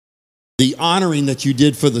the honoring that you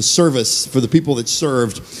did for the service, for the people that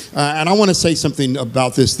served. And I want to say something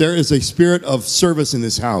about this. There is a spirit of service in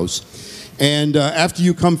this house. And after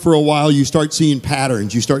you come for a while, you start seeing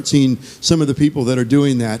patterns. You start seeing some of the people that are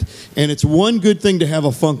doing that. And it's one good thing to have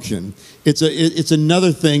a function. It's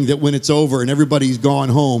another thing that when it's over and everybody's gone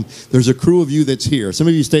home, there's a crew of you that's here. Some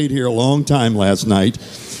of you stayed here a long time last night.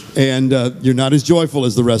 And you're not as joyful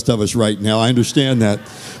as the rest of us right now. I understand that.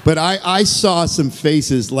 But I saw some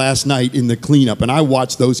faces last night in the cleanup, and I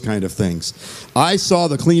watched those kind of things. I saw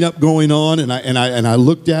the cleanup going on, and I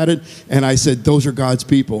looked at it, and I said, those are God's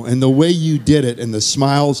people. And the way you did it and the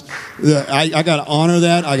smiles, I got to honor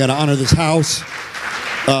that. I got to honor this house.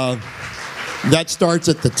 That starts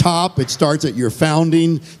at the top. It starts at your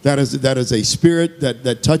founding. That is a spirit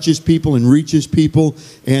that touches people and reaches people,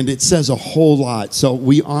 and it says a whole lot. So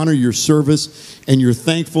we honor your service and your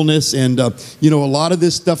thankfulness. And, a lot of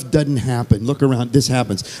this stuff doesn't happen. Look around. This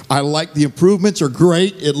happens. I like the improvements are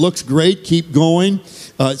great. It looks great. Keep going.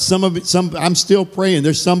 I'm still praying.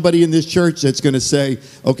 There's somebody in this church that's going to say,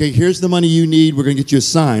 okay, here's the money you need. We're going to get you a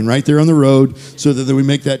sign right there on the road so that we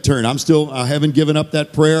make that turn. I haven't given up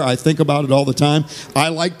that prayer. I think about it all the time. I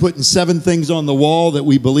like putting 7 things on the wall that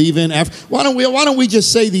we believe in. Why don't we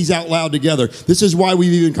just say these out loud together? This is why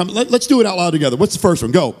we've even come. Let's do it out loud together. What's the first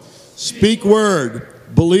one? Go. Speak word.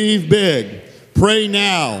 Believe big. Pray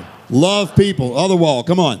now. Love people. Other wall.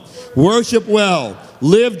 Come on. Worship well.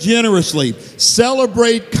 Live generously.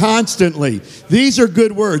 Celebrate constantly. These are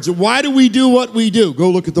good words. Why do we do what we do? Go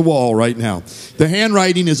look at the wall right now. The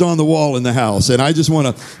handwriting is on the wall in the house. And I just want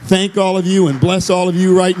to thank all of you and bless all of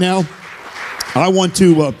you right now. I want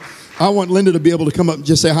Linda to be able to come up and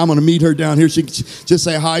just say hi. I'm going to meet her down here. She can just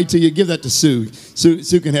say hi to you. Give that to Sue.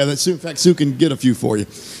 Sue can have that. In fact, Sue can get a few for you.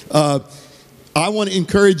 I want to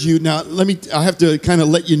encourage you. Now, I have to kind of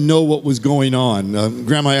let you know what was going on.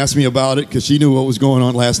 Grandma asked me about it because she knew what was going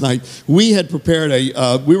on last night. We had prepared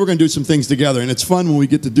we were going to do some things together, and it's fun when we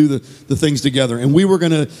get to do the things together. And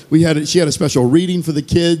she had a special reading for the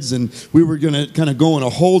kids, and we were going to kind of go in a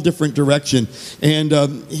whole different direction. And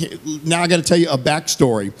now I got to tell you a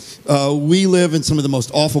backstory. We live in some of the most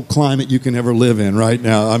awful climate you can ever live in right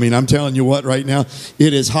now. I mean, I'm telling you what, right now,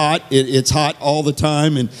 it is hot. It's hot all the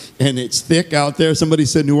time, and it's thick out there. Somebody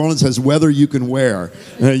said New Orleans has weather you can wear,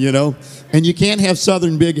 and you can't have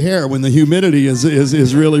southern big hair when the humidity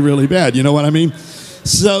is really, really bad. You know what I mean?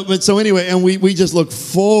 So anyway, and we just look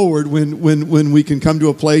forward when we can come to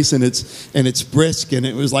a place and it's brisk, and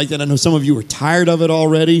it was like that. I know some of you are tired of it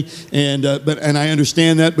already, and I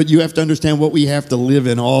understand that, but you have to understand what we have to live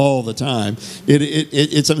in all the time.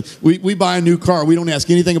 We buy a new car, we don't ask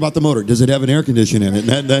anything about the motor. Does it have an air conditioner in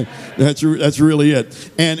it? That's really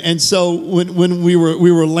it. And so when we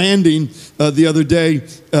were landing the other day,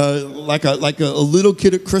 like a little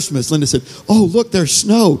kid at Christmas, Linda said, "Oh, look, there's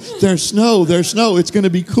snow. There's snow. There's snow. It's going to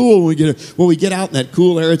be cool when we get out in that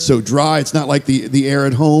cool air. It's so dry. It's not like the air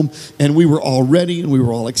at home." And we were all ready, and we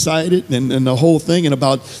were all excited, and the whole thing. And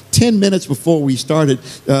about 10 minutes before we started,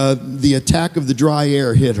 the attack of the dry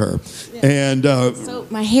air hit her. Yeah. And so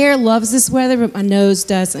my hair loves this weather, but my nose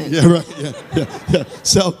doesn't. Yeah, right. Yeah.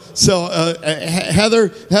 So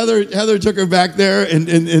Heather took her back there, and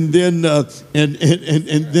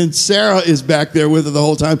then Sarah is back there with her the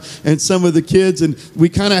whole time, and some of the kids, and we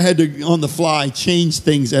kind of had to on the fly change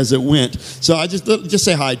things as it went. So I just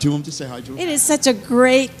say hi to them. Just say hi to them. It is such a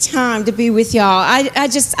great time to be with y'all.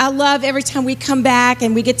 I love every time we come back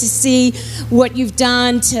and we get to see what you've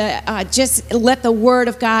done to just let the Word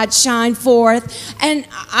of God shine forth. And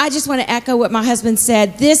I just want to echo what my husband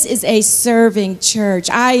said. This is a serving church.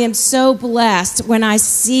 I am so blessed when I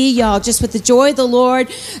see y'all just with the joy of the Lord,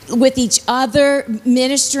 with each other,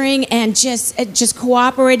 ministering and just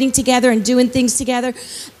cooperating together and doing things together.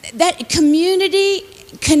 That community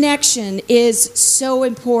connection is so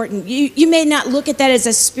important. You may not look at that as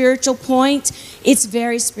a spiritual point. It's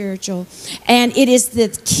very spiritual. And it is the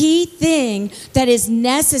key thing that is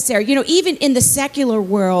necessary. Even in the secular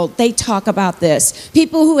world, they talk about this.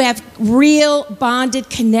 People who have real bonded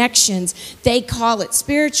connections, they call it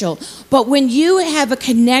spiritual. But when you have a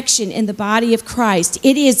connection in the body of Christ,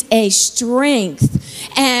 it is a strength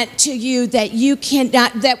to you that you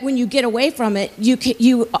cannot, that when you get away from it,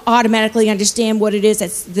 you automatically understand what it is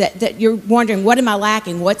that you're wondering, what am I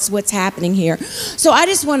lacking? What's happening here? So I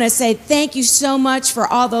just want to say thank you so much for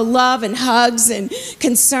all the love and hugs and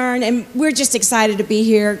concern, and we're just excited to be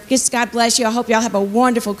here. Just God bless you. I hope y'all have a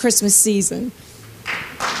wonderful Christmas season.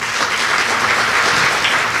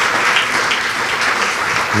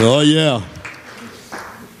 Oh yeah,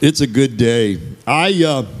 it's a good day.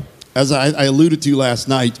 As I alluded to last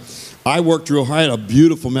night, I worked real hard. I had a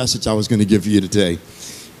beautiful message I was going to give you today.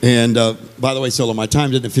 And by the way, Solo, my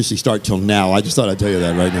time didn't officially start till now. I just thought I'd tell you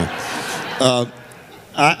that right now.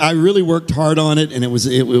 I really worked hard on it, and it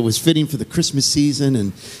was fitting for the Christmas season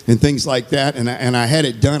and things like that. And I had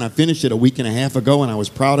it done. I finished it a week and a half ago, and I was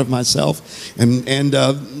proud of myself. And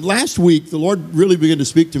last week, the Lord really began to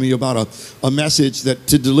speak to me about a message that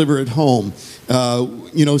to deliver at home.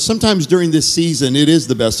 Sometimes during this season, it is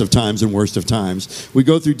the best of times and worst of times. We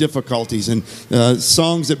go through difficulties, and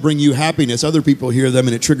songs that bring you happiness, other people hear them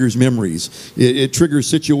and it triggers memories. It triggers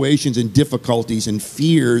situations and difficulties and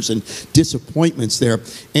fears and disappointments there.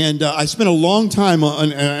 And I spent a long time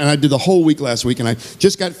and I did the whole week last week, and I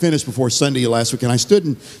just got finished before Sunday last week, and I stood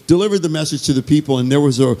and delivered the message to the people, and there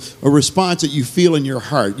was a response that you feel in your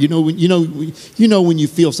heart. You know when you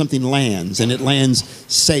feel something lands, and it lands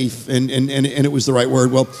safe, and it was the right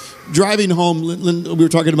word. Well, driving home, we were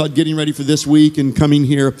talking about getting ready for this week and coming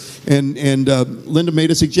here, and Linda made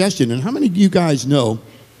a suggestion. And how many of you guys know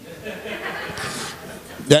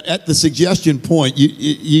that at the suggestion point,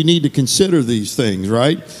 you need to consider these things,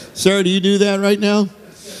 right? Sarah, do you do that right now?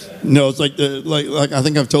 No, it's like I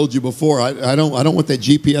think I've told you before. I don't want that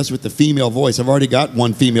GPS with the female voice. I've already got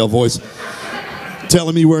one female voice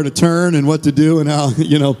telling me where to turn and what to do and how,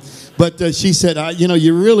 But she said,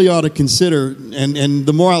 you really ought to consider, and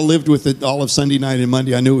the more I lived with it all of Sunday night and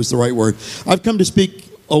Monday, I knew it was the right word. I've come to speak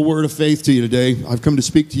a word of faith to you today. I've come to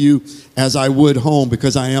speak to you as I would home,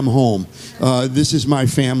 because I am home. This is my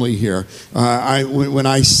family here. When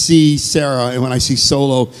I see Sarah and when I see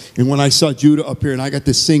Solo and when I saw Judah up here and I got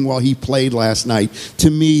to sing while he played last night, to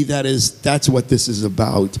me that's what this is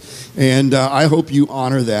about. And I hope you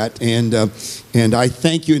honor that. And I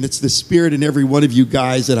thank you, and it's the spirit in every one of you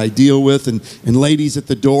guys that I deal with, and ladies at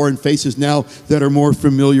the door, and faces now that are more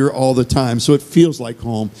familiar all the time. So it feels like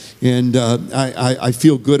home, and I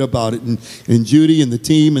feel good about it. And Judy and the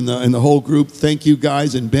team and the whole group, thank you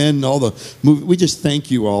guys, and Ben and all the we just thank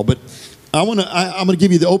you all. But I'm gonna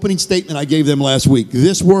give you the opening statement I gave them last week.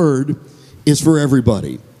 This word is for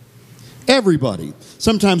everybody. Everybody.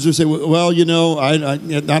 Sometimes they say, well, I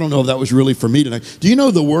don't know if that was really for me tonight. Do you know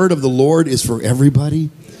the word of the Lord is for everybody?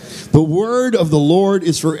 The word of the Lord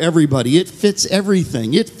is for everybody. It fits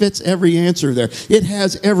everything. It fits every answer there. It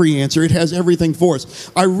has every answer. It has everything for us.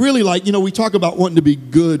 I really like, we talk about wanting to be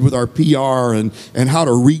good with our PR and how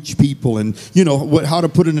to reach people and, how to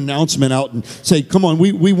put an announcement out and say, come on,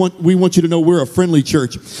 we want you to know we're a friendly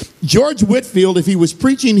church. George Whitefield, if he was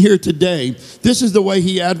preaching here today, this is the way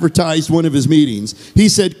he advertised one of his meetings. He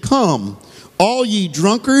said, come, all ye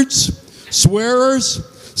drunkards, swearers,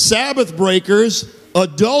 Sabbath breakers,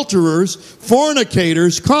 adulterers,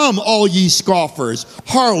 fornicators, come all ye scoffers,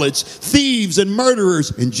 harlots, thieves, and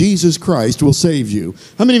murderers, and Jesus Christ will save you.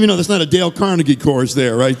 How many of you know that's not a Dale Carnegie chorus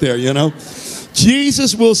there, right there,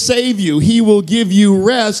 Jesus will save you. He will give you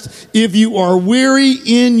rest if you are weary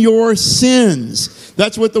in your sins.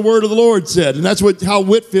 That's what the word of the Lord said, and that's how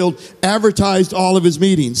Whitefield advertised all of his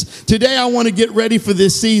meetings. Today I want to get ready for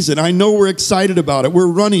this season. I know we're excited about it. We're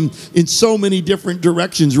running in so many different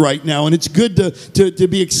directions right now, and it's good to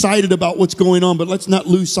be excited about what's going on, but let's not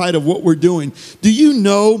lose sight of what we're doing. Do you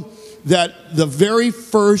know that the very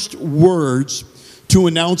first words to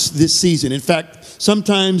announce this season, in fact,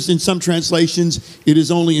 sometimes in some translations it is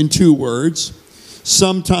only in 2 words.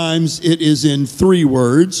 Sometimes it is in 3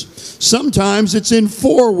 words. Sometimes it's in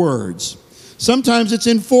 4 words. Sometimes it's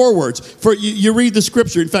in 4 words. For you read the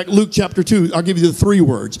scripture. In fact, Luke chapter 2, I'll give you the 3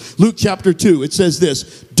 words. Luke chapter 2, it says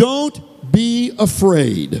this: don't be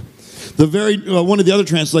afraid. One of the other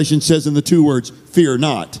translations says in the 2 words, fear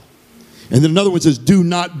not. And then another one says, do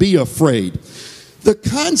not be afraid. The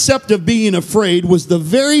concept of being afraid was the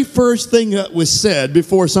very first thing that was said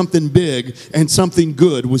before something big and something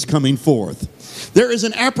good was coming forth. There is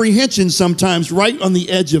an apprehension sometimes right on the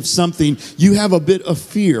edge of something. You have a bit of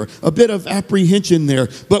fear, a bit of apprehension there.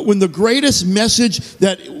 But when the greatest message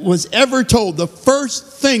that was ever told, the first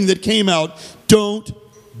thing that came out, don't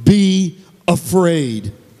be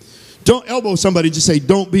afraid. Don't elbow somebody, just say,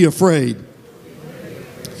 don't be afraid.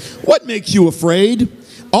 What makes you afraid?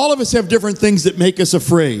 All of us have different things that make us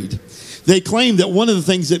afraid. They claim that one of the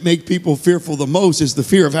things that make people fearful the most is the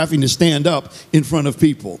fear of having to stand up in front of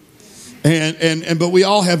people. But we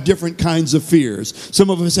all have different kinds of fears. Some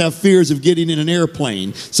of us have fears of getting in an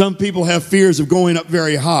airplane. Some people have fears of going up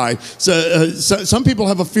very high. Some people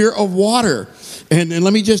have a fear of water. And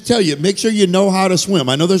let me just tell you, make sure you know how to swim.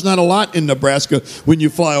 I know there's not a lot in Nebraska when you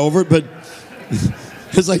fly over it, but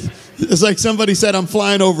it's like somebody said, I'm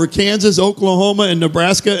flying over Kansas, Oklahoma, and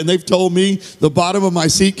Nebraska, and they've told me the bottom of my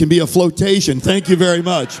seat can be a flotation. Thank you very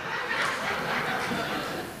much.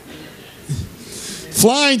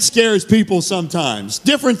 Flying scares people sometimes.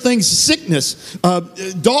 Different things, sickness.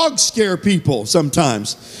 Dogs scare people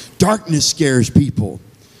sometimes. Darkness scares people.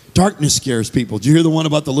 Darkness scares people. Did you hear the one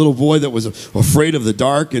about the little boy that was afraid of the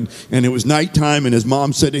dark, and it was nighttime, and his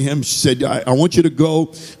mom said to him, she said, I want you to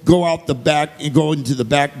go out the back and go into the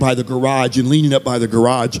back by the garage, and leaning up by the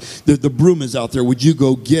garage, the broom is out there. Would you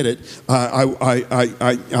go get it?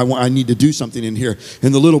 I need to do something in here.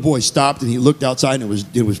 And the little boy stopped, and he looked outside, and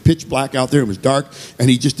it was pitch black out there. It was dark, and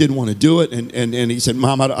he just didn't want to do it. And he said,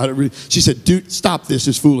 Mom, she said, dude, stop this.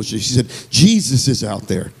 It's foolishness. She said, Jesus is out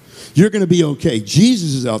there. You're going to be okay.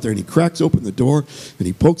 Jesus is out there. And he cracks open the door, and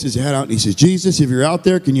he pokes his head out, and he says, Jesus, if you're out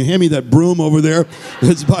there, can you hand me that broom over there?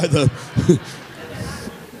 It's by the...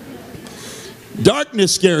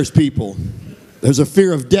 Darkness scares people. There's a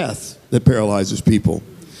fear of death that paralyzes people.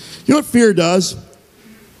 You know what fear does?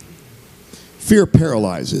 Fear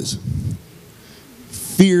paralyzes.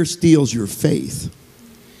 Fear steals your faith.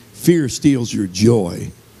 Fear steals your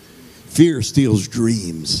joy. Fear steals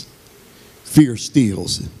dreams. Fear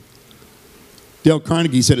steals. Dale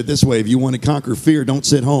Carnegie said it this way: if you want to conquer fear, don't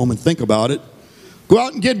sit home and think about it. Go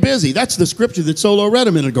out and get busy. That's the scripture that Solo read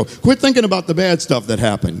a minute ago. Quit thinking about the bad stuff that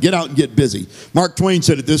happened. Get out and get busy. Mark Twain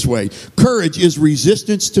said it this way: courage is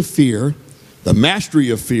resistance to fear, the mastery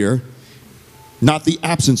of fear, not the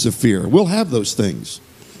absence of fear. We'll have those things.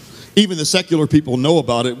 Even the secular people know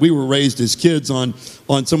about it. We were raised as kids on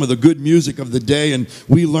some of the good music of the day, and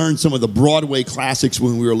we learned some of the Broadway classics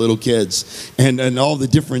when we were little kids, and all the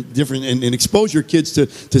different and expose your kids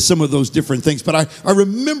to some of those different things. But I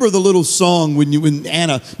remember the little song when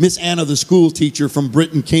Miss Anna, the school teacher from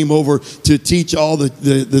Britain, came over to teach all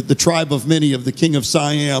the tribe of many of the king of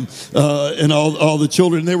Siam, and all the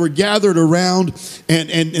children. They were gathered around,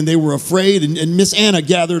 and they were afraid, and Miss Anna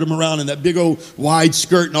gathered them around in that big old wide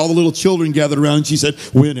skirt, and all the little children gathered around, and she said,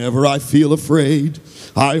 whenever I feel afraid,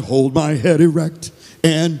 I hold my head erect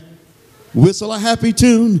and whistle a happy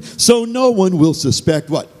tune so no one will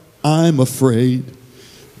suspect what? I'm afraid.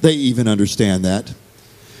 They even understand that.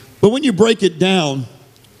 But when you break it down,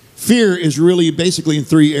 fear is really basically in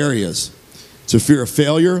three areas. It's a fear of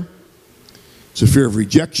failure, it's a fear of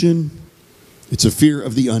rejection, it's a fear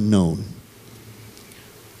of the unknown.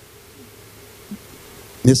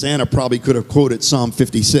 Miss Anna probably could have quoted Psalm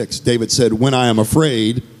 56. David said, when I am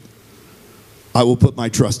afraid, I will put my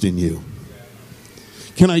trust in you.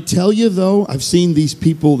 Can I tell you, though, I've seen these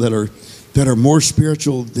people that are more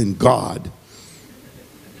spiritual than God.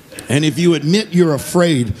 And if you admit you're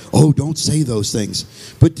afraid, oh, don't say those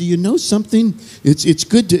things. But do you know something? It's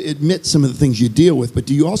good to admit some of the things you deal with, but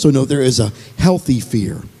do you also know there is a healthy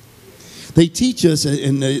fear? They teach us,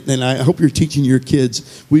 and I hope you're teaching your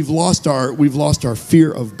kids, we've lost our fear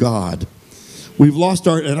of God. We've lost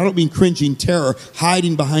and I don't mean cringing terror,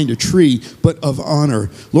 hiding behind a tree, but of honor.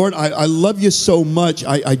 Lord, I love you so much,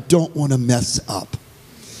 I don't want to mess up.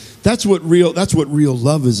 That's what real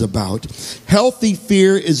love is about. Healthy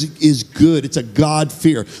fear is good. It's a God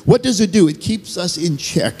fear. What does it do? It keeps us in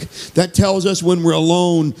check. That tells us when we're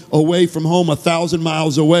alone, away from home, 1,000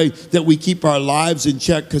 miles away, that we keep our lives in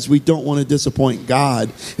check because we don't want to disappoint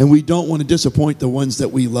God, and we don't want to disappoint the ones that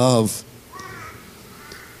we love.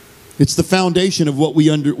 It's the foundation of what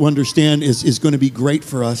we understand is going to be great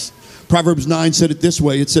for us. Proverbs 9 said it this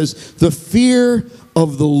way. It says, the fear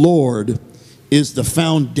of the Lord is the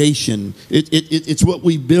foundation. It's what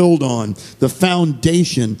we build on. The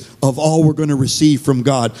foundation of all we're going to receive from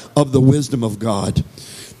God, of the wisdom of God.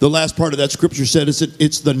 The last part of that scripture said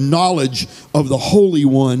it's the knowledge of the Holy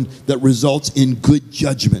One that results in good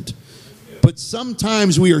judgment. But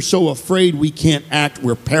sometimes we are so afraid we can't act,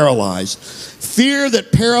 we're paralyzed. Fear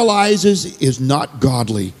that paralyzes is not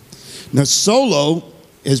godly. Now, Solo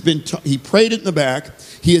has been, he prayed it in the back.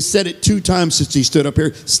 He has said it 2 times since he stood up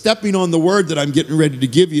here, stepping on the word that I'm getting ready to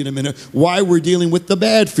give you in a minute, why we're dealing with the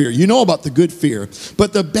bad fear. You know about the good fear,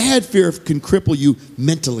 but the bad fear can cripple you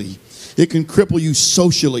mentally. It can cripple you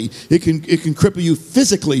socially. It can cripple you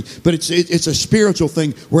physically, but it's a spiritual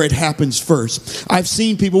thing where it happens first. I've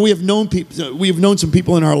seen people, we have known some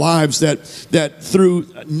people in our lives that through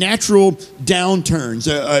natural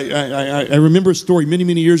downturns. I remember a story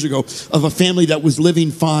many years ago of a family that was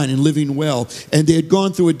living fine and living well, and they had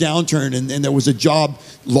gone through a downturn, and there was a job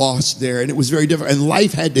loss there, and it was very different, and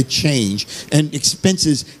life had to change, and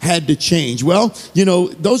expenses had to change. Well, you know,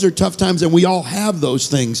 those are tough times, and we all have those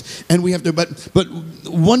things, and we have to, but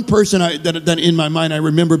one person that in my mind I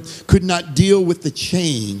remember could not deal with the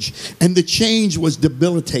change, and the change was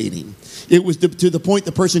debilitating. It was to the point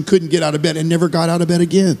the person couldn't get out of bed and never got out of bed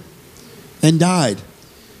again, and died,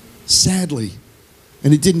 sadly,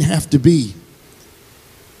 and it didn't have to be.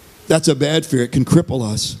 That's a bad fear. It can cripple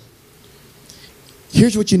us.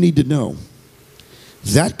 Here's what you need to know.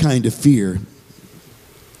 That kind of fear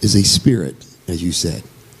is a spirit, as you said.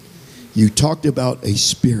 You talked about a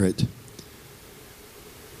spirit.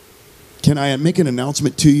 Can I make an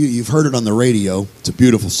announcement to you? You've heard it on the radio. It's a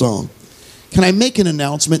beautiful song. Can I make an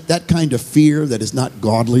announcement? That kind of fear that is not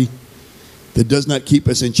godly, that does not keep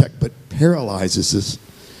us in check, but paralyzes us,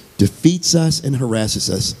 defeats us, and harasses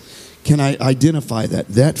us. Can I identify that?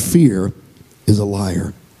 That fear is a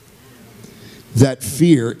liar. That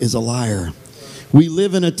fear is a liar. We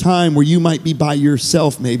live in a time where you might be by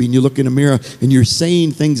yourself maybe, and you look in a mirror and you're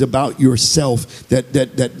saying things about yourself that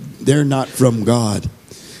they're not from God.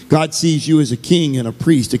 God sees you as a king and a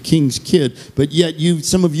priest, a king's kid, but yet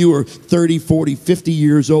some of you are 30, 40, 50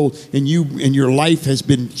 years old, and your life has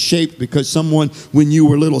been shaped because someone, when you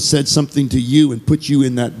were little, said something to you and put you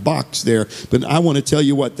in that box there. But I want to tell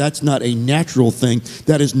you what, that's not a natural thing.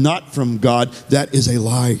 That is not from God. That is a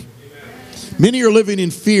lie. Many are living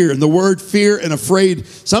in fear, and the word fear and afraid,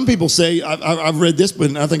 some people say, I've read this,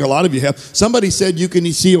 but I think a lot of you have. Somebody said you can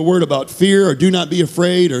see a word about fear or do not be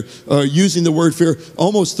afraid or using the word fear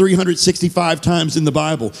almost 365 times in the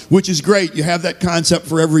Bible, which is great. You have that concept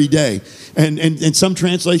for every day. And some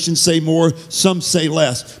translations say more, some say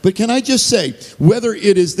less. But can I just say, whether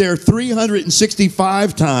it is there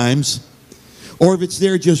 365 times or if it's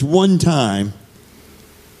there just one time,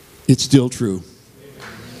 it's still true.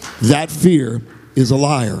 That fear is a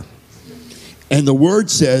liar. And the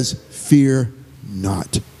word says, fear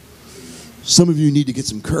not. Some of you need to get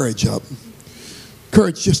some courage up.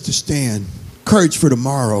 Courage just to stand. Courage for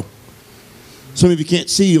tomorrow. Some of you can't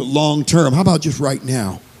see long term. How about just right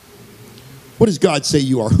now? What does God say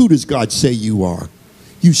you are? Who does God say you are?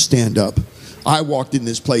 You stand up. I walked in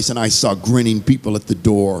this place and I saw grinning people at the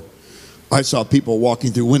door. I saw people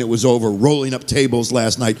walking through when it was over, rolling up tables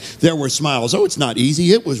last night. There were smiles. Oh, it's not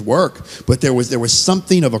easy. It was work. But there was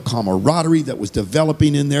something of a camaraderie that was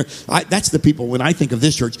developing in there. That's the people, when I think of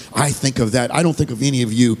this church, I think of that. I don't think of any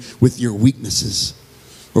of you with your weaknesses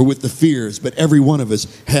or with the fears, but every one of us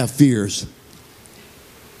have fears.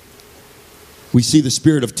 We see the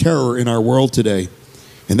spirit of terror in our world today.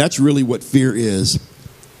 And that's really what fear is.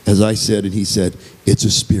 As I said and he said, it's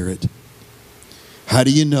a spirit. How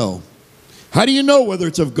do you know? How do you know whether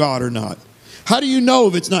it's of God or not? How do you know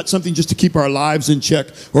if it's not something just to keep our lives in check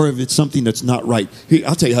or if it's something that's not right? Here,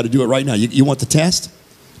 I'll tell you how to do it right now. You want the test?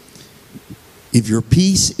 If your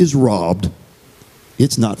peace is robbed,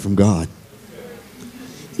 it's not from God.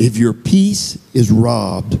 If your peace is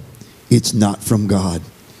robbed, it's not from God.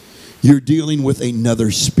 You're dealing with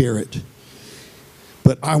another spirit.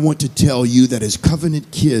 But I want to tell you that as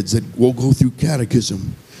covenant kids that will go through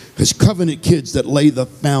catechism, as covenant kids that lay the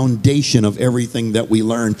foundation of everything that we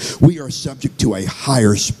learn, we are subject to a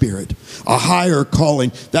higher spirit, a higher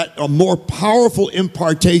calling, that a more powerful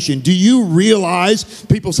impartation. Do you realize,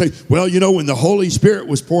 people say, well, you know, when the Holy Spirit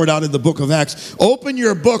was poured out in the book of Acts, open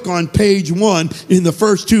your book on page 1 in the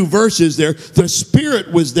first 2 verses there, the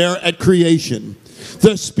Spirit was there at creation.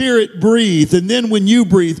 The Spirit breathed, and then when you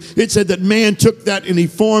breathed, it said that man took that and he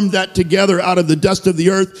formed that together out of the dust of the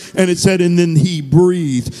earth, and it said, and then he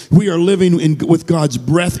breathed. We are living with God's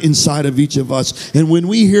breath inside of each of us, and when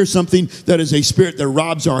we hear something that is a spirit that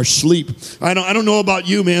robs our sleep, I don't know about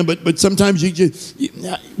you, man, but sometimes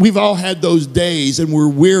we've all had those days, and we're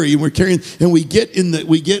weary, and we're carrying, and we get in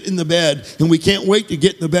the bed, and we can't wait to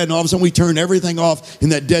get in the bed, and all of a sudden we turn everything off,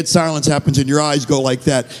 and that dead silence happens, and your eyes go like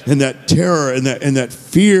that, and that terror and that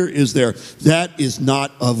fear is there. That is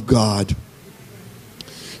not of God.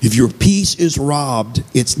 If your peace is robbed,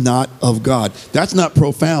 it's not of God. That's not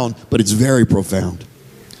profound, but it's very profound.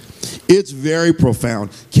 It's very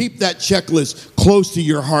profound. Keep that checklist close to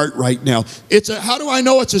your heart right now. How do I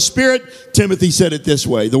know it's a spirit? Timothy said it this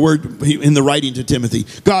way, the word in the writing to Timothy.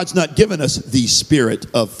 God's not given us the spirit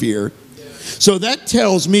of fear. So that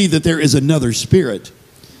tells me that there is another spirit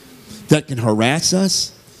that can harass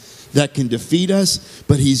us, that can defeat us,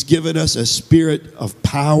 but he's given us a spirit of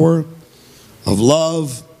power, of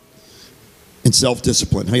love, and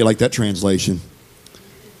self-discipline. How do you like that translation?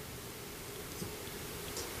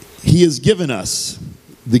 He has given us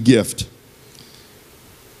the gift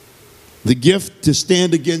to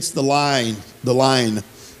stand against the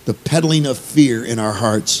peddling of fear in our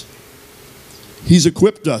hearts. He's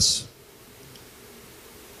equipped us.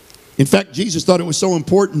 In fact, Jesus thought it was so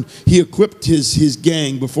important, he equipped his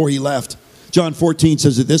gang before he left. John 14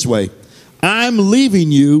 says it this way, I'm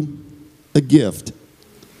leaving you a gift.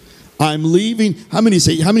 I'm leaving, how many of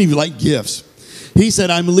you like gifts? He said,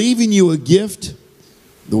 I'm leaving you a gift.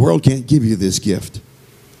 The world can't give you this gift.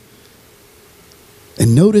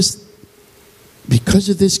 And notice because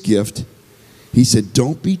of this gift, he said,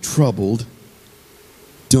 don't be troubled.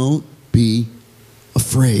 Don't be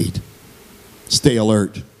afraid. Stay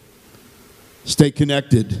alert. Stay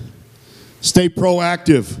connected. Stay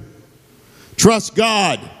proactive. Trust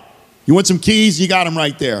God. You want some keys? You got them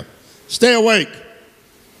right there. Stay awake.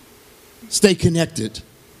 Stay connected.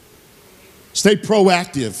 Stay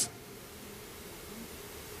proactive.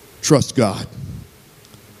 Trust God.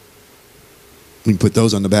 We can put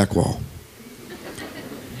those on the back wall.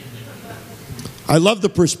 I love the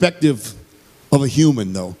perspective of a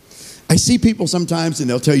human, though. I see people sometimes and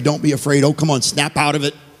they'll tell you, don't be afraid. Oh, come on, snap out of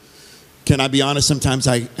it. Can I be honest? Sometimes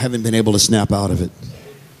I haven't been able to snap out of it.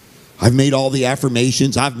 I've made all the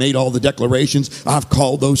affirmations. I've made all the declarations. I've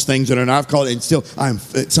called those things that are not. I've called it, and still,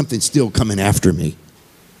 something's still coming after me.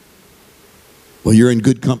 Well, you're in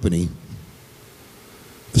good company.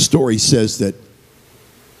 The story says that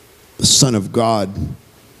the Son of God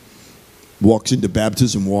walks into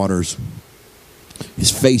baptism waters.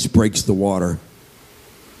 His face breaks the water.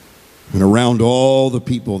 And around all the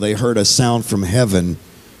people, they heard a sound from heaven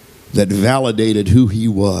that validated who he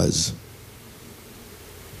was.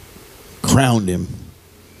 Crowned him.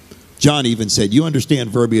 John even said, you understand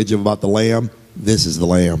verbiage about the lamb? This is the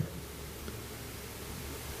lamb.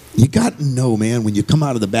 You got to know, man, when you come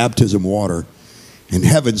out of the baptism water and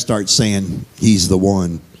heaven starts saying, he's the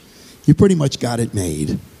one, you pretty much got it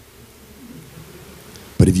made.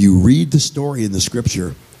 But if you read the story in the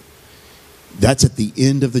scripture, that's at the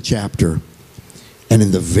end of the chapter. And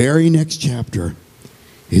in the very next chapter,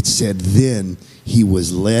 it said, then he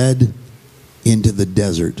was led into the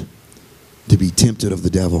desert to be tempted of the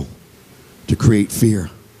devil, to create fear.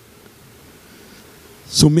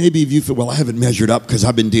 So maybe if you feel, well, I haven't measured up because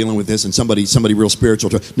I've been dealing with this, and somebody real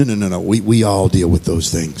spiritual. No. We all deal with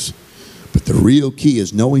those things. But the real key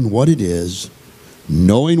is knowing what it is,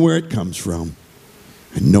 knowing where it comes from,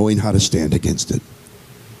 and knowing how to stand against it.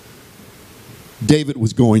 David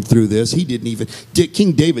was going through this.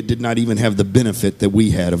 King David did not even have the benefit that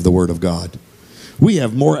we had of the Word of God. We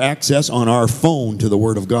have more access on our phone to the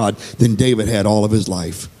Word of God than David had all of his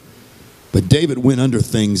life. But David went under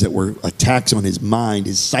things that were attacks on his mind,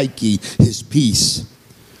 his psyche, his peace.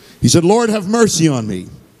 He said, Lord, have mercy on me,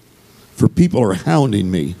 for people are hounding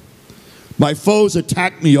me. My foes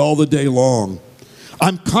attack me all the day long.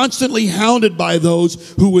 I'm constantly hounded by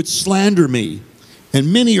those who would slander me,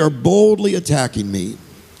 and many are boldly attacking me.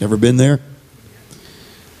 Ever been there?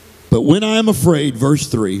 But when I am afraid, verse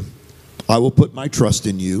 3, I will put my trust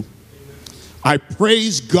in you. I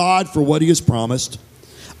praise God for what he has promised.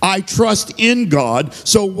 I trust in God,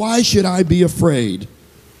 so why should I be afraid?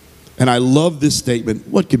 And I love this statement,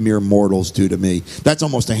 what can mere mortals do to me? That's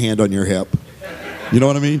almost a hand on your hip. You know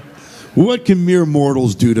what I mean? What can mere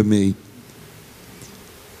mortals do to me?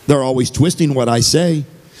 They're always twisting what I say.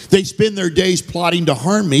 They spend their days plotting to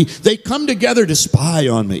harm me. They come together to spy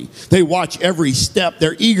on me. They watch every step.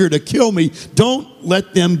 They're eager to kill me. Don't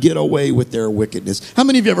let them get away with their wickedness. How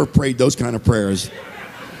many of you ever prayed those kind of prayers?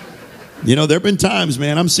 You know, there have been times,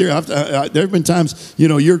 man, I'm serious. There have been times, you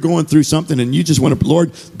know, you're going through something and you just want to,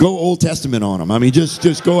 Lord, go Old Testament on them. I mean,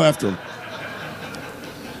 just go after them.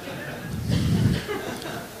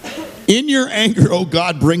 In your anger, oh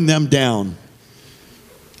God, bring them down.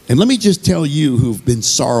 And let me just tell you who've been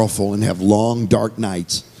sorrowful and have long, dark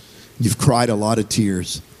nights. You've cried a lot of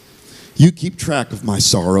tears. You keep track of my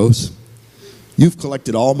sorrows. You've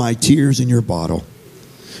collected all my tears in your bottle.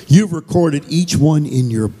 You've recorded each one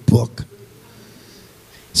in your book.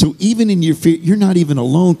 So even in your fear, you're not even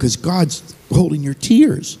alone because God's holding your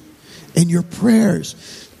tears and your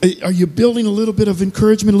prayers. Are you building a little bit of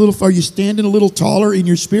encouragement? Are you standing a little taller in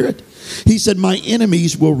your spirit? He said, my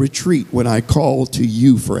enemies will retreat when I call to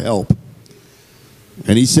you for help.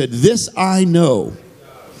 And he said, this I know.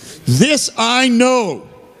 This I know.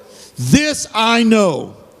 This I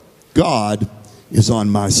know. God is on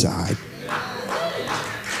my side.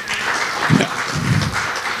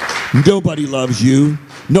 Nobody loves you.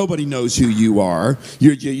 Nobody knows who you are.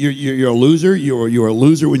 You're a loser. You're a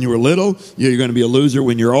loser when you were little. You're going to be a loser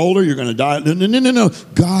when you're older. You're going to die. No.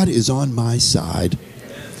 God is on my side.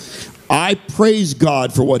 I praise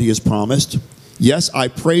God for what he has promised. Yes, I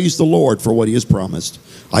praise the Lord for what he has promised.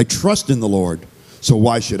 I trust in the Lord. So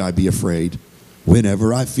why should I be afraid?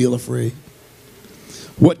 Whenever I feel afraid.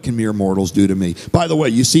 What can mere mortals do to me? By the way,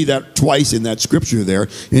 you see that twice in that scripture there.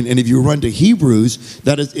 And if you run to Hebrews,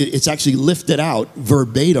 it's actually lifted out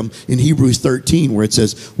verbatim in Hebrews 13 where it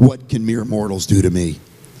says, what can mere mortals do to me?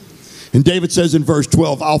 And David says in verse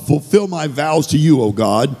 12, I'll fulfill my vows to you, O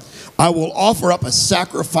God. I will offer up a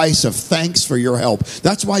sacrifice of thanks for your help.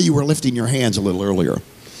 That's why you were lifting your hands a little earlier.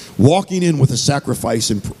 walking in with a sacrifice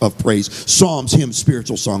of praise, psalms, hymns,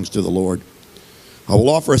 spiritual songs to the Lord. I will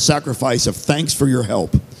offer a sacrifice of thanks for your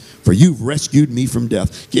help, for you've rescued me from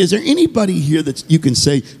death. Is there anybody here that you can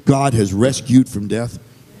say God has rescued from death?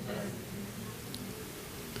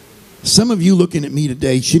 Some of you looking at me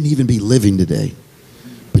today shouldn't even be living today,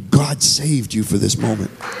 but God saved you for this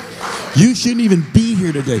moment. You shouldn't even be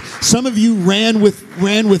here today. Some of you ran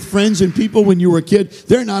with friends and people when you were a kid.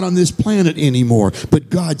 They're not on this planet anymore, but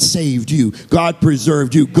God saved you. God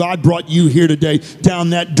preserved you. God brought you here today down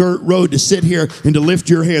that dirt road to sit here and to lift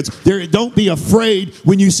your hands. Don't be afraid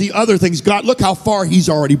when you see other things. God, look how far he's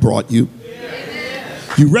already brought you.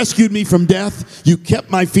 You rescued me from death. You kept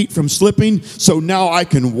my feet from slipping. So now I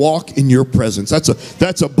can walk in your presence.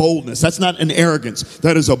 That's a boldness. That's not an arrogance.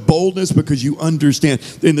 That is a boldness because you understand.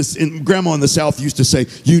 Grandma in the South used to say,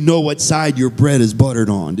 you know what side your bread is buttered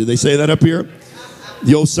on. Did they say that up here?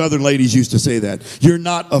 The old Southern ladies used to say that. You're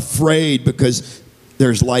not afraid because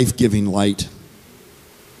there's life-giving light.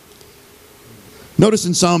 Notice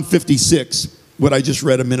in Psalm 56, what I just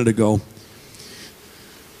read a minute ago.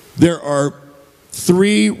 There are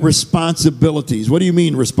 3 responsibilities. What do you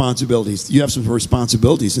mean responsibilities? You have some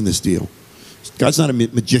responsibilities in this deal. God's not a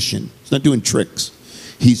magician. He's not doing tricks.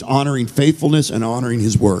 He's honoring faithfulness and honoring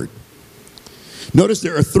his word. Notice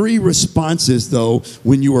there are 3 responses, though,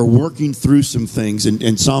 when you are working through some things,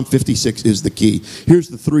 and Psalm 56 is the key. Here's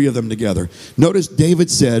the 3 of them together. Notice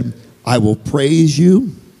David said, I will praise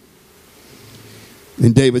you.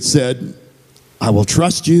 And David said, I will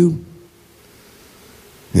trust you.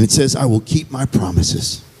 And it says, I will keep my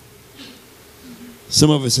promises. Some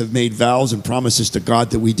of us have made vows and promises to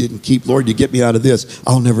God that we didn't keep. Lord, you get me out of this,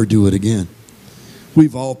 I'll never do it again.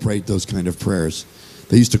 We've all prayed those kind of prayers.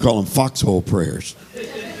 They used to call them foxhole prayers.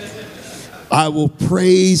 I will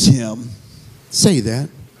praise him. Say that.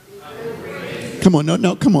 Come on,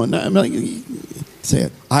 no, come on. Say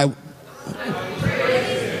it. I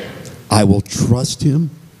will trust him.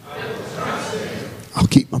 I'll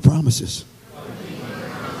keep my promises.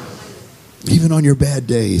 Even on your bad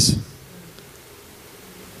days.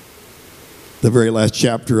 The very last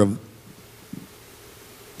chapter of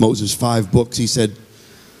Moses' 5 books, he said,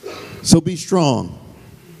 so be strong,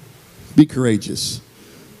 be courageous.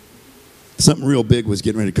 Something real big was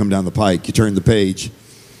getting ready to come down the pike. You turn the page,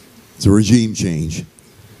 it's a regime change.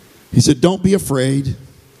 He said, don't be afraid,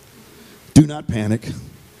 do not panic,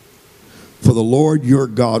 for the Lord your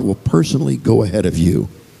God will personally go ahead of you.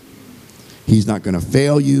 He's not going to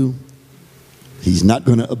fail you. He's not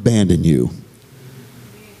going to abandon you.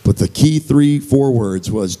 But the key 3-4 words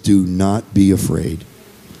was, do not be afraid.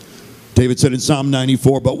 David said in Psalm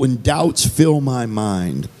 94, but when doubts fill my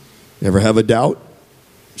mind. Ever have a doubt?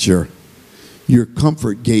 Sure. Your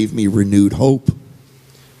comfort gave me renewed hope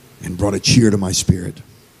and brought a cheer to my spirit.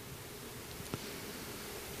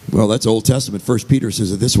 Well, that's Old Testament. 1 Peter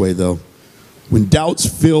says it this way, though. When doubts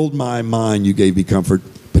filled my mind, you gave me comfort.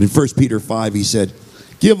 But in 1 Peter 5, he said,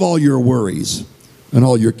 give all your worries and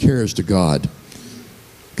all your cares to God,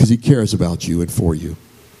 because he cares about you and for you.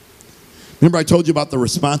 Remember I told you about the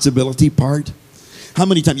responsibility part? How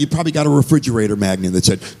many times, you probably got a refrigerator magnet that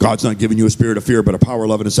said, God's not giving you a spirit of fear, but a power,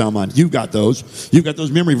 love, and a sound mind. You've got those. You've got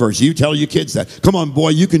those memory verses. You tell your kids that. Come on,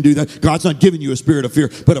 boy, you can do that. God's not giving you a spirit of fear,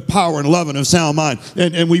 but a power and love and a sound mind.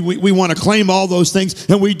 And we want to claim all those things.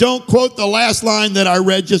 And we don't quote the last line that I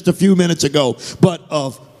read just a few minutes ago, but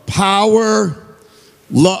of power,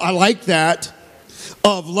 love, I like that.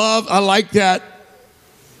 Of love, I like that.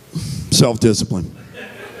 Self-discipline.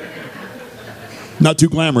 Not too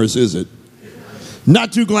glamorous, is it?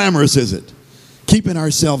 Not too glamorous, is it? Keeping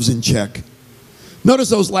ourselves in check. Notice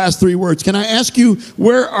those last 3 words. Can I ask you,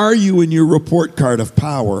 where are you in your report card of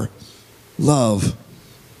power, love,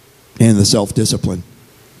 and the self-discipline?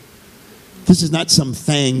 This is not some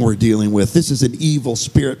thing we're dealing with. This is an evil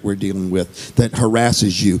spirit we're dealing with that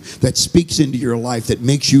harasses you, that speaks into your life, that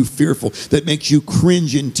makes you fearful, that makes you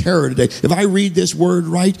cringe in terror today. If I read this word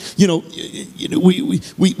right,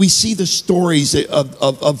 we see the stories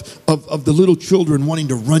of the little children wanting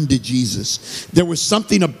to run to Jesus. There was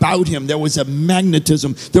something about him. There was a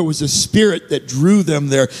magnetism. There was a spirit that drew them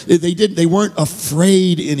there. They weren't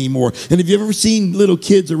afraid anymore. And have you ever seen little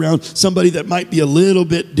kids around somebody that might be a little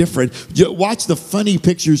bit different? Watch the funny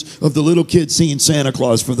pictures of the little kids seeing Santa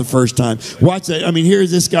Claus for the first time. Watch that. I mean, here's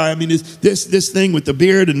this guy. I mean, this thing with the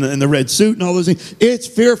beard and the red suit and all those things. It's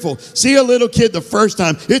fearful. See a little kid the first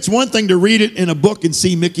time. It's one thing to read it in a book and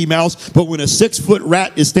see Mickey Mouse, but when a 6-foot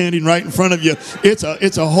rat is standing right in front of you, it's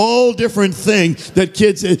a whole different thing that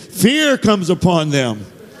kids, fear comes upon them.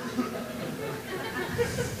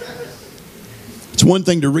 It's one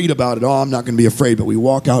thing to read about it. Oh, I'm not going to be afraid. But we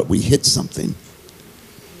walk out, we hit something.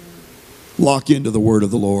 Lock into the word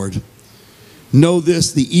of the Lord. Know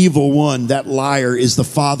this, the evil one, that liar, is the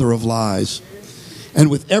father of lies.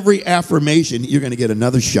 And with every affirmation, you're going to get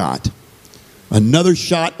another shot. Another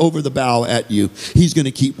shot over the bow at you. He's going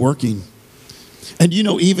to keep working. And you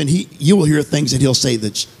know, even you will hear things that he'll say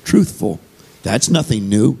that's truthful. That's nothing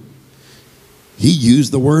new. He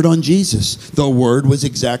used the word on Jesus. The word was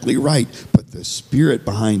exactly right. But the spirit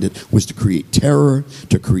behind it was to create terror,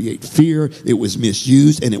 to create fear. It was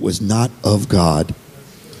misused, and it was not of God.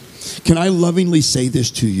 Can I lovingly say this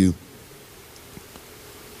to you?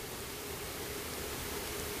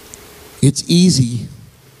 It's easy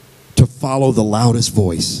to follow the loudest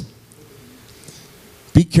voice.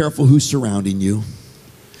 Be careful who's surrounding you.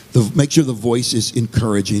 Make sure the voice is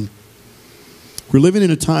encouraging. We're living in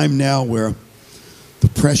a time now where the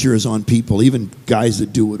pressure is on people, even guys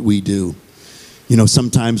that do what we do. You know,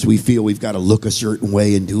 sometimes we feel we've got to look a certain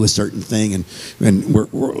way and do a certain thing, and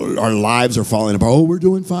our lives are falling apart. Oh, we're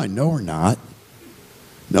doing fine. No, we're not.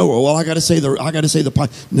 No, well, I got to say no.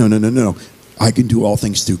 I can do all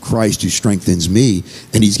things through Christ who strengthens me,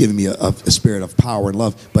 and he's given me a spirit of power and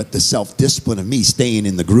love, but the self-discipline of me staying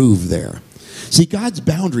in the groove there. See, God's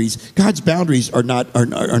boundaries are not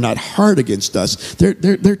hard against us.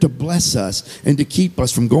 They're to bless us and to keep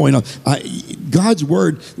us from going on. God's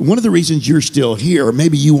word, one of the reasons you're still here, or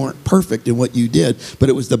maybe you weren't perfect in what you did, but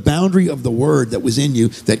it was the boundary of the word that was in you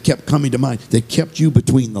that kept coming to mind, that kept you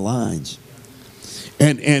between the lines.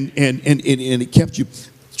 And it kept you.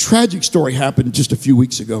 Tragic story happened just a few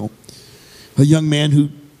weeks ago. A young man who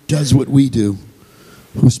does what we do,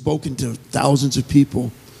 who's spoken to thousands of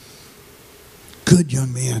people. Good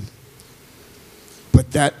young man.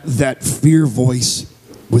 But that fear voice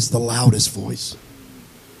was the loudest voice.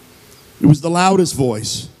 It was the loudest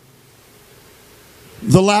voice.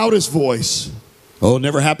 The loudest voice. Oh, it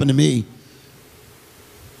never happened to me.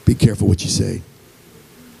 Be careful what you say.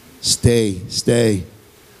 Stay.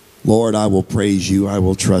 Lord, I will praise you. I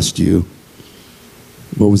will trust you.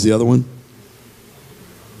 What was the other one?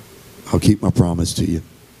 I'll keep my promise to you.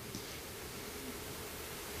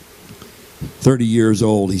 30 years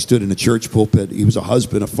old, he stood in a church pulpit. He was a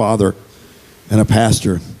husband, a father, and a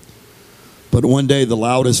pastor. But one day, the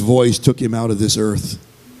loudest voice took him out of this earth.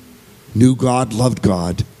 Knew God, loved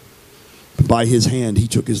God. But by his hand, he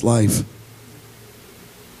took his life.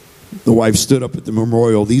 The wife stood up at the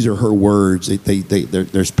memorial. These are her words.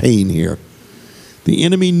 There's pain here. The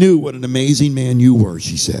enemy knew what an amazing man you were,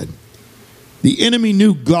 she said. The enemy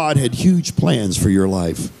knew God had huge plans for your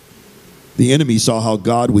life. The enemy saw how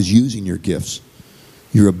God was using your gifts,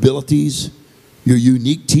 your abilities, your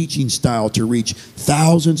unique teaching style to reach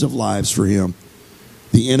thousands of lives for him.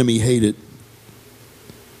 The enemy hated,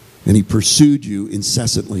 and he pursued you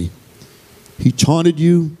incessantly. He taunted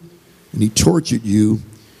you, and he tortured you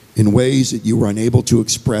in ways that you were unable to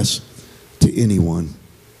express to anyone.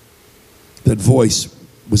 That voice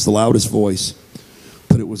was the loudest voice,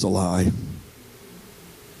 but it was a lie.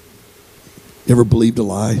 You ever believed a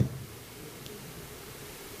lie?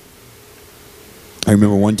 I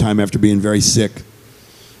remember one time after being very sick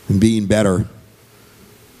and being better,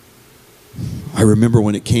 I remember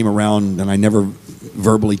when it came around, and I never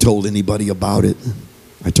verbally told anybody about it.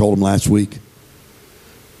 I told them last week.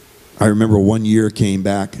 I remember 1 year came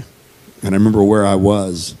back, and I remember where I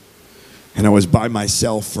was, and I was by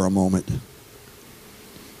myself for a moment.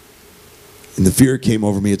 And the fear came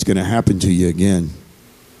over me, it's going to happen to you again.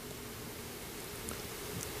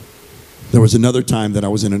 There was another time that I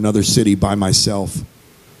was in another city by myself,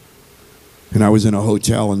 and I was in a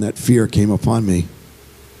hotel, and that fear came upon me.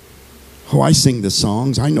 Oh, I sing the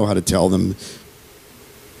songs. I know how to tell them.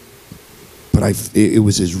 But it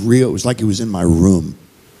was as real. It was like it was in my room.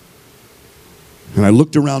 And I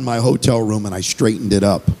looked around my hotel room, and I straightened it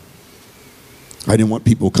up. I didn't want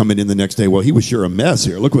people coming in the next day. Well, he was sure a mess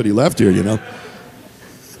here. Look what he left here, you know.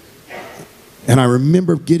 And I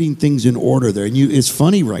remember getting things in order there. And it's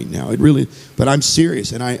funny right now. It really, but I'm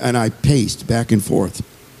serious. And I paced back and forth.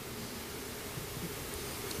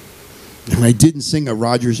 And I didn't sing a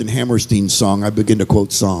Rodgers and Hammerstein song. I began to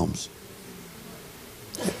quote Psalms.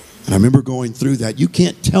 And I remember going through that. You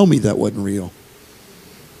can't tell me that wasn't real.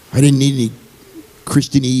 I didn't need any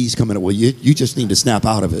Christianese coming up. Well, you just need to snap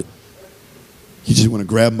out of it. You just want to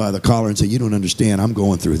grab him by the collar and say, you don't understand. I'm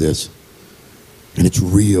going through this. And it's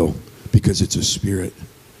real because it's a spirit.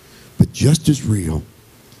 But just as real,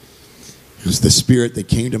 it was the spirit that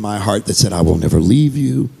came to my heart that said, I will never leave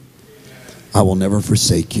you. I will never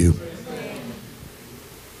forsake you.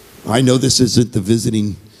 I know this isn't the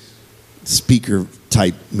visiting speaker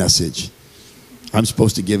type message. I'm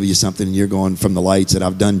supposed to give you something and you're going from the lights that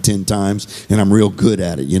I've done 10 times and I'm real good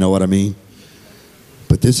at it. You know what I mean?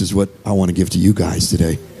 But this is what I want to give to you guys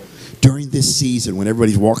today. During this season when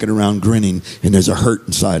everybody's walking around grinning and there's a hurt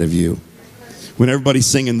inside of you, when everybody's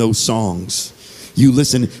singing those songs, you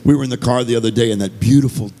listen. We were in the car the other day and that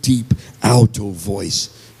beautiful, deep alto voice,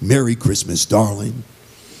 Merry Christmas, darling.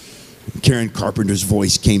 Karen Carpenter's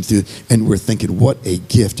voice came through and we're thinking, what a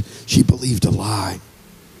gift. She believed a lie.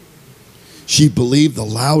 She believed the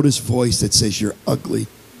loudest voice that says you're ugly.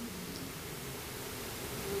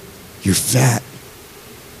 You're fat.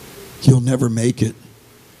 You'll never make it.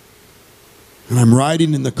 And I'm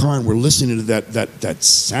riding in the car and we're listening to that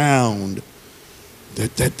sound,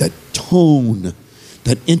 that tone,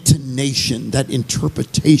 that intonation, that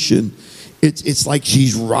interpretation. It's like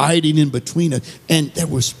she's riding in between it. And there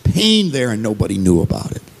was pain there and nobody knew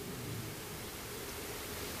about it.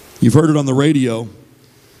 You've heard it on the radio.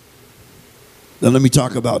 Now let me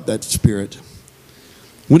talk about that spirit.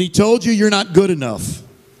 When he told you you're not good enough.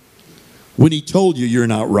 When he told you you're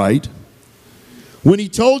not right. When he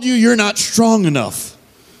told you you're not strong enough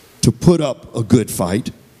to put up a good fight.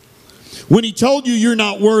 When he told you you're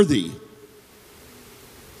not worthy.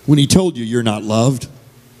 When he told you you're not loved.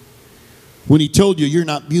 When he told you you're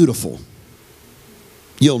not beautiful.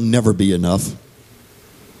 You'll never be enough.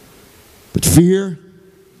 But fear,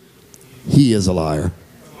 he is a liar.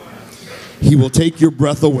 He will take your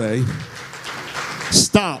breath away.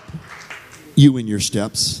 Stop you in your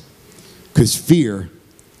steps. Because fear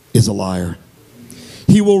is a liar.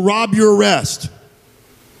 He will rob your rest.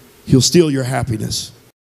 He'll steal your happiness.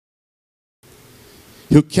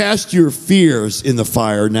 He'll cast your fears in the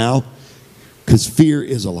fire now. Because fear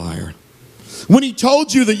is a liar. When he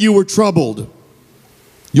told you that you were troubled,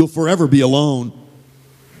 you'll forever be alone.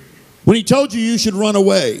 When he told you you should run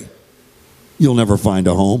away, you'll never find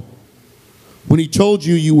a home. When he told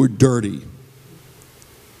you you were dirty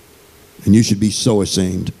and you should be so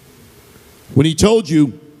ashamed. When he told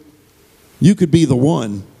you you could be the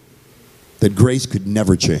one that grace could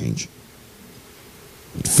never change.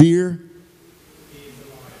 But fear,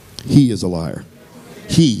 he is a liar.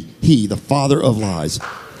 He, the father of lies.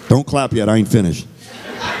 Don't clap yet, I ain't finished.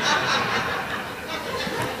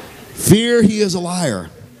 Fear, he is a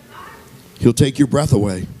liar. He'll take your breath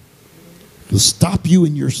away. He'll stop you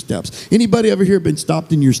in your steps. Anybody ever here been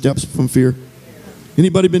stopped in your steps from fear?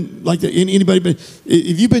 Anybody been like that? Anybody been?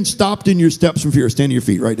 If you've been stopped in your steps from fear, stand to your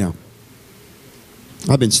feet right now.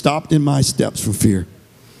 I've been stopped in my steps from fear.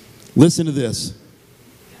 Listen to this.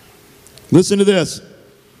 Listen to this.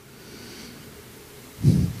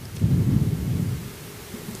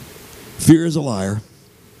 Fear is a liar.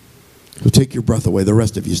 He'll take your breath away. The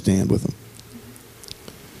rest of you stand with him.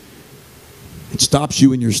 It stops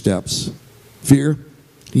you in your steps. Fear,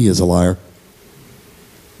 he is a liar.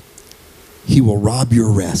 He will rob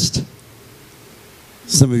your rest.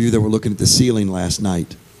 Some of you that were looking at the ceiling last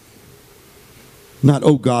night. Not,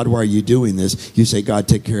 oh God, why are you doing this? You say, God,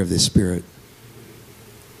 take care of this spirit.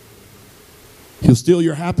 He'll steal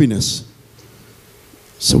your happiness.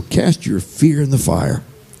 So cast your fear in the fire.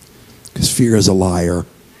 Because fear is a liar.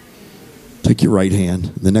 Take your right hand.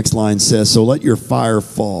 The next line says, so let your fire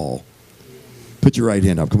fall. Put your right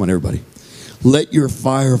hand up. Come on, everybody. Let your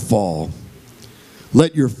fire fall.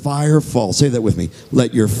 Let your fire fall. Say that with me.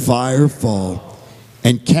 Let your fire fall.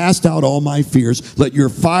 And cast out all my fears. Let your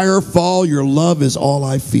fire fall. Your love is all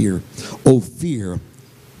I fear. Oh, fear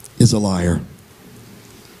is a liar.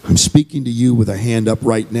 I'm speaking to you with a hand up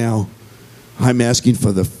right now. I'm asking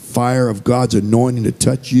for the fire of God's anointing to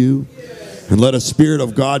touch you. And let a spirit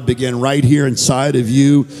of God begin right here inside of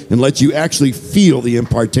you and let you actually feel the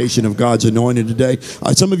impartation of God's anointing today.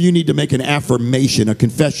 Some of you need to make an affirmation, a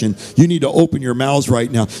confession. You need to open your mouths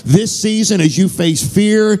right now. This season, as you face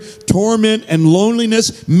fear, torment, and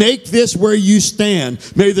loneliness, make this where you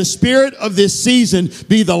stand. May the spirit of this season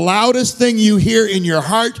be the loudest thing you hear in your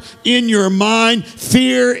heart, in your mind.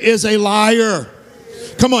 Fear is a liar.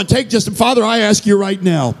 Come on, Father, I ask you right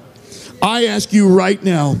now. I ask you right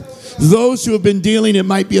now. Those who have been dealing, it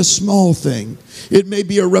might be a small thing. It may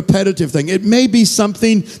be a repetitive thing. It may be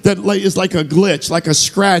something that is like a glitch, like a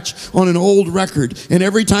scratch on an old record. And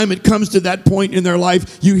every time it comes to that point in their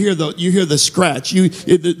life, you hear the scratch.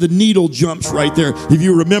 The needle jumps right there. If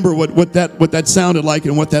you remember what that sounded like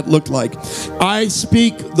and what that looked like. I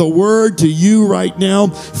speak the word to you right now.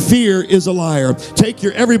 Fear is a liar.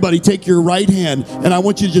 Everybody take your right hand, and I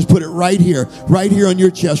want you to just put it right here on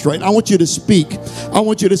your chest, right? I want you to speak. I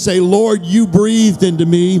want you to say, Lord, you breathed into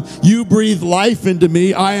me. You breathed life life into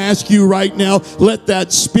me. I ask you right now, let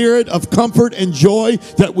that spirit of comfort and joy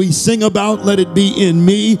that we sing about, let it be in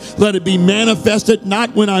me. Let it be manifested,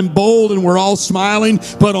 not when I'm bold and we're all smiling,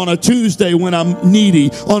 but on a Tuesday when I'm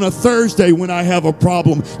needy, on a Thursday when I have a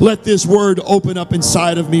problem. Let this word open up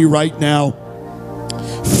inside of me right now.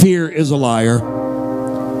 Fear is a liar.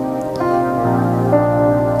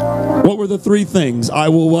 What were the three things? I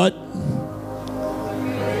will what?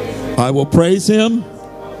 I will praise him.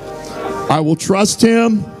 I will trust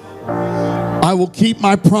him. I will keep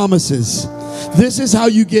my promises. This is how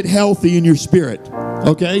you get healthy in your spirit.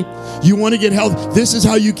 Okay? You want to get healthy. This is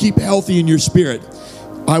how you keep healthy in your spirit.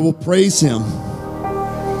 I will praise him.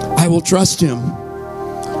 I will trust him.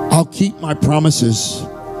 I'll keep my promises.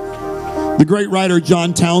 The great writer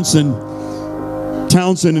John Townsend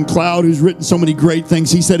and Cloud, who's written so many great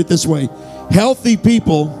things, he said it this way: healthy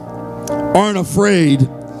people aren't afraid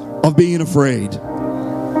of being afraid.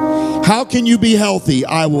 How can you be healthy?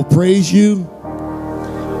 I will praise you.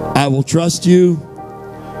 I will trust you.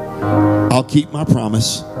 I'll keep my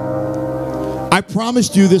promise. I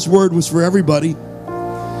promised you this word was for everybody.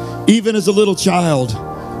 Even as a little child,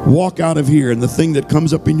 walk out of here and the thing that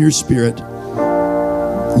comes up in your spirit,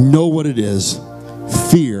 know what it is.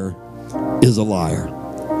 Fear is a liar.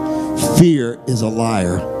 Fear is a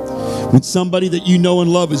liar. When somebody that you know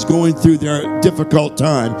and love is going through their difficult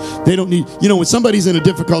time, they don't need, when somebody's in a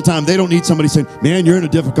difficult time, they don't need somebody saying, man, you're in a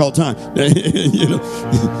difficult time.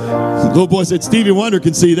 Little boy said, Stevie Wonder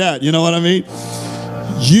can see that. You know what I mean?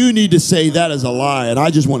 You need to say that is a lie. And I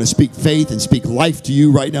just want to speak faith and speak life to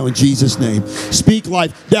you right now in Jesus' name. Speak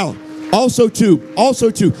life. Now, also too,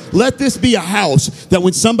 let this be a house that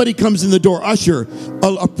when somebody comes in the door, usher,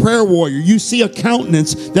 a prayer warrior, you see a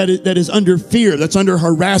countenance that is under fear, that's under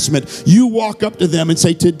harassment. You walk up to them and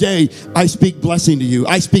say, today, I speak blessing to you.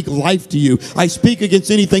 I speak life to you. I speak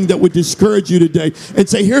against anything that would discourage you today. And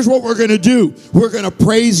say, here's what we're going to do. We're going to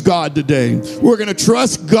praise God today. We're going to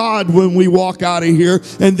trust God when we walk out of here.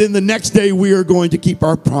 And then the next day, we are going to keep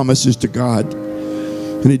our promises to God.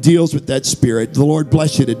 And it deals with that spirit. The Lord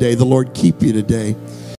bless you today. The Lord keep you today.